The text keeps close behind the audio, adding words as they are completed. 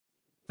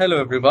Hello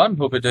everyone,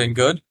 hope you're doing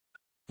good.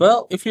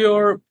 Well, if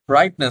your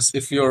brightness,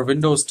 if your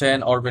Windows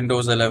 10 or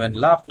Windows 11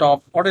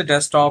 laptop or a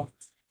desktop,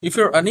 if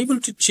you're unable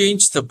to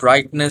change the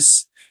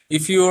brightness,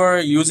 if you are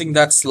using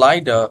that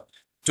slider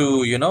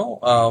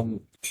to,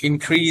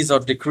 increase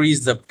or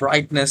decrease the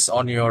brightness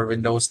on your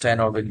Windows 10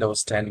 or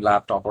Windows 10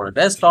 laptop or a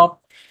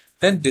desktop,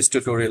 then this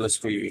tutorial is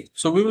for you.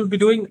 So we will be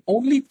doing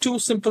only two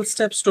simple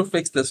steps to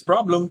fix this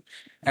problem,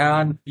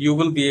 and you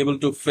will be able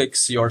to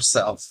fix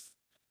yourself.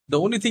 The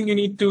only thing you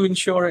need to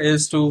ensure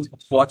is to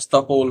watch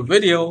the whole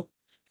video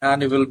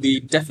and you will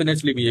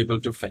definitely be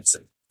able to fix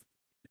it.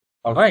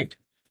 All right.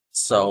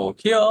 So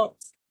here,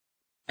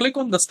 click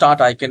on the start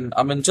icon.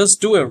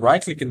 Just do a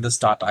right click in the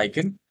start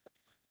icon.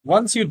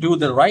 Once you do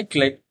the right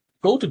click,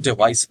 go to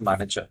device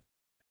manager.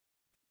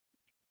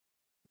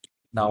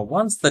 Now,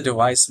 once the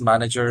device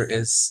manager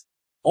is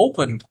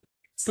opened,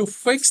 to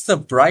fix the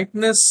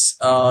brightness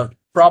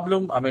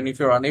problem, if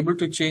you're unable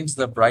to change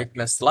the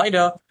brightness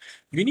slider,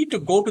 we need to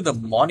go to the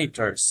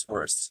monitors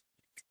first.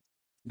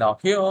 Now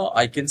here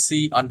I can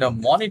see under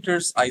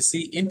monitors, I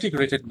see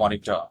integrated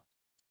monitor.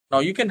 Now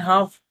you can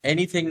have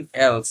anything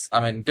else,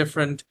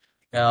 different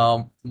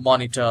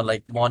monitor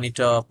like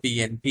monitor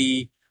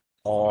PNP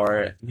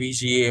or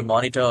VGA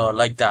monitor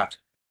like that.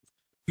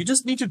 You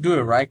just need to do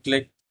a right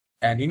click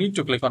and you need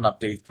to click on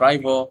update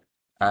driver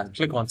and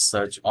click on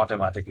search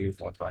automatically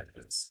for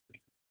drivers.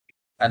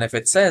 And if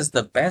it says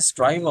the best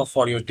driver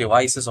for your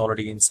device is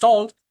already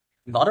installed,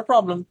 not a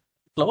problem.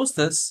 Close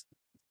this,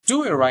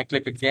 do a right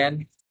click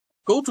again,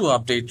 go to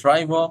update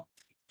driver,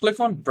 click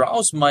on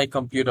browse my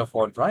computer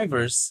for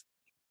drivers,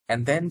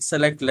 and then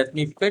select let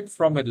me pick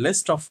from a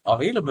list of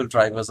available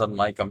drivers on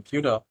my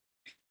computer.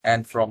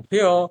 And from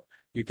here,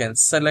 you can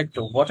select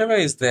whatever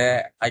is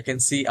there. I can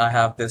see I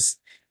have this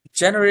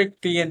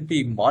generic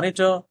PNP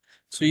monitor.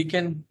 So you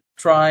can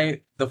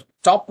try the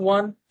top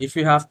one. If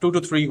you have 2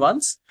 to 3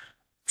 ones,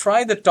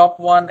 try the top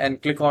one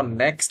and click on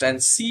next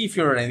and see if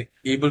you're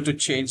able to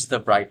change the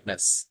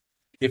brightness.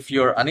 If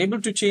you're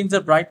unable to change the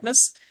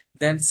brightness,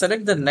 then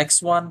select the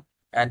next one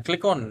and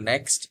click on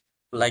next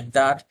like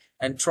that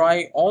and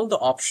try all the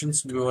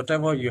options,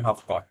 whatever you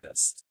have got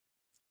this.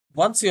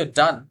 Once you're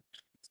done,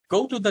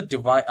 go to the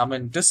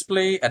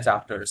display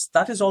adapters.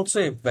 That is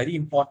also a very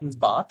important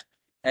part,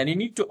 and you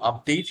need to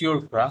update your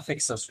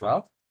graphics as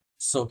well.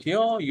 So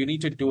here you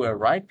need to do a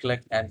right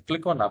click and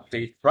click on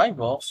update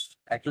driver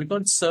and click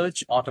on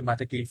search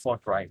automatically for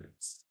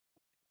drivers.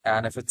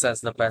 And if it says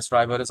the best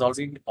driver is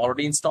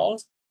already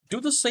installed, do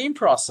the same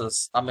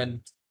process.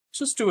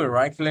 Just do a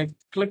right click,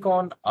 click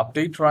on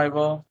update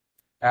driver.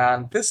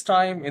 And this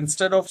time,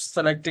 instead of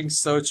selecting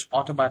search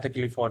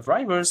automatically for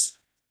drivers,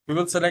 we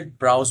will select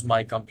browse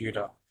my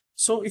computer.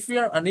 So if we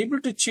are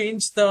unable to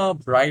change the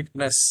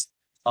brightness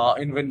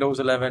in Windows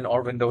 11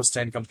 or Windows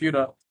 10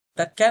 computer,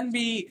 that can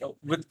be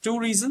with two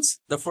reasons.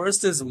 The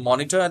first is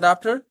monitor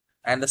adapter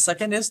and the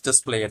second is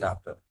display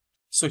adapter.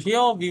 So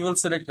here we will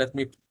select, let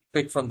me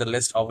pick from the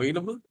list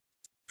available,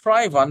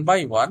 try one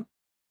by one,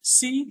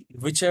 see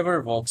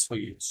whichever works for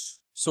you.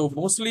 So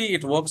mostly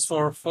it works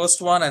for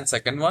first one and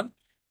second one.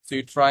 So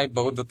you try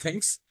both the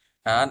things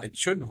and it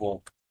should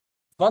work.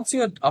 Once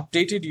you have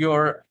updated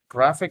your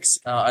graphics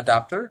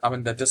adapter,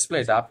 the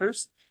display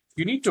adapters,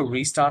 you need to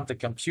restart the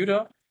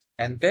computer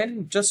and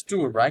then just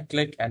do a right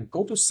click and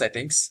go to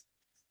settings.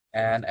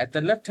 And at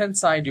the left hand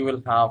side, you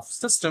will have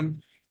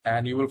system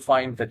and you will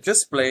find the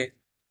display.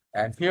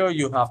 And here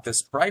you have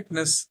this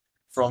brightness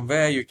from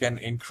where you can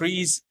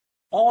increase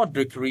or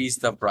decrease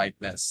the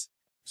brightness.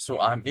 So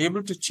I'm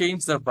able to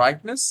change the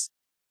brightness.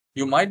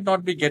 You might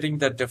not be getting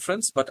the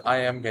difference, but I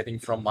am getting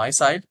from my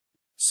side.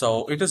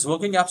 So it is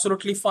working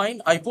absolutely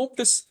fine. I hope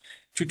this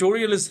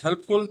tutorial is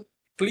helpful.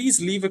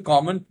 Please leave a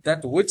comment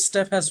that which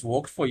step has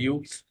worked for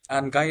you.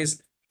 And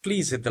guys,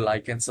 please hit the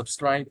like and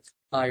subscribe.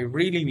 I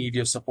really need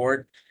your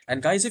support.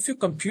 And guys, if your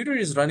computer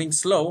is running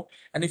slow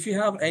and if you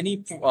have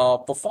any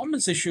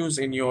performance issues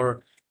in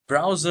your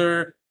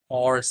browser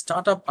or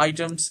startup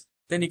items,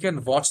 then you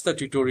can watch the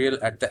tutorial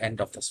at the end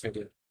of this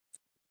video.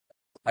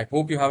 I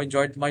hope you have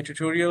enjoyed my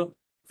tutorial.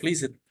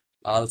 Please,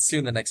 I'll see you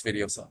in the next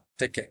video, sir.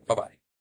 Take care. Bye-bye.